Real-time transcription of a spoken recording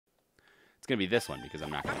It's going to be this one because I'm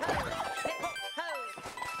not going to play very much.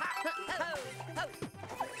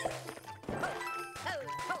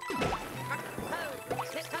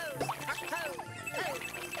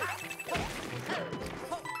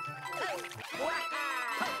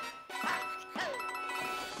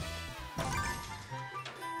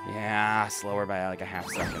 Yeah, slower by like a half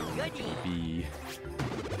second than B,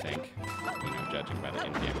 I think. You know, judging by the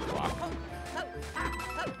in-game clock.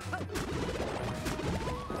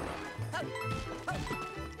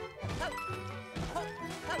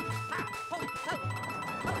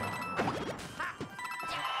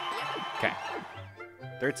 Okay,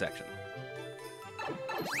 third section.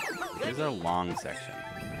 Here's a long section.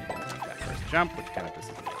 That first jump, which kind of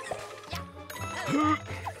pisses me.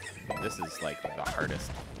 This is like the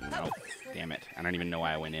hardest. Nope, damn it. I don't even know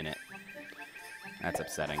why I went in it. That's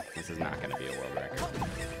upsetting. This is not going to be a world record.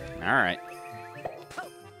 All right.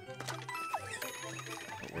 But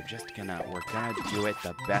we're gonna do it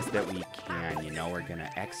the best that we can. You know, we're gonna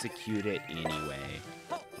execute it anyway.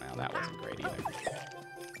 Well, that wasn't great either.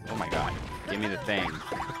 Oh my God, give me the thing.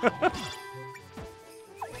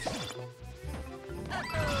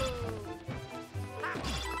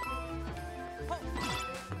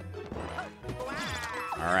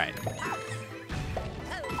 All right.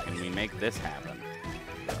 Can we make this happen?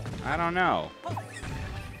 I don't know.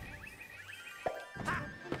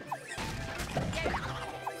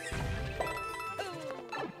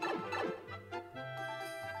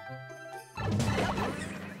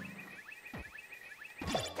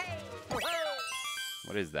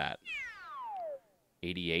 What is that?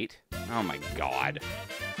 88? Oh my God.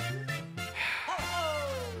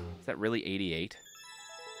 Is that really 88?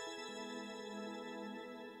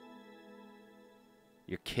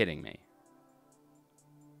 You're kidding me.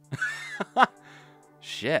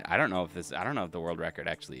 Shit, I don't know if the world record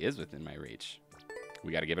actually is within my reach.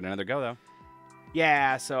 We got to give it another go though.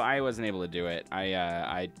 Yeah, so I wasn't able to do it.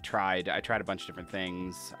 I tried a bunch of different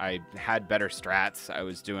things. I had better strats. I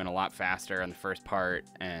was doing a lot faster on the first part,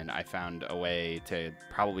 and I found a way to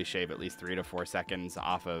probably shave at least 3 to 4 seconds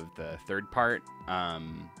off of the third part.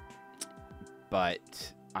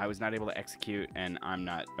 But I was not able to execute, and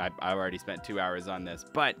I've already spent 2 hours on this,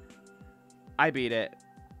 but I beat it.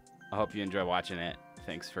 I hope you enjoy watching it.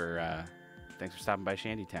 Thanks for stopping by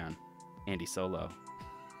Shandytown. Andy Solo.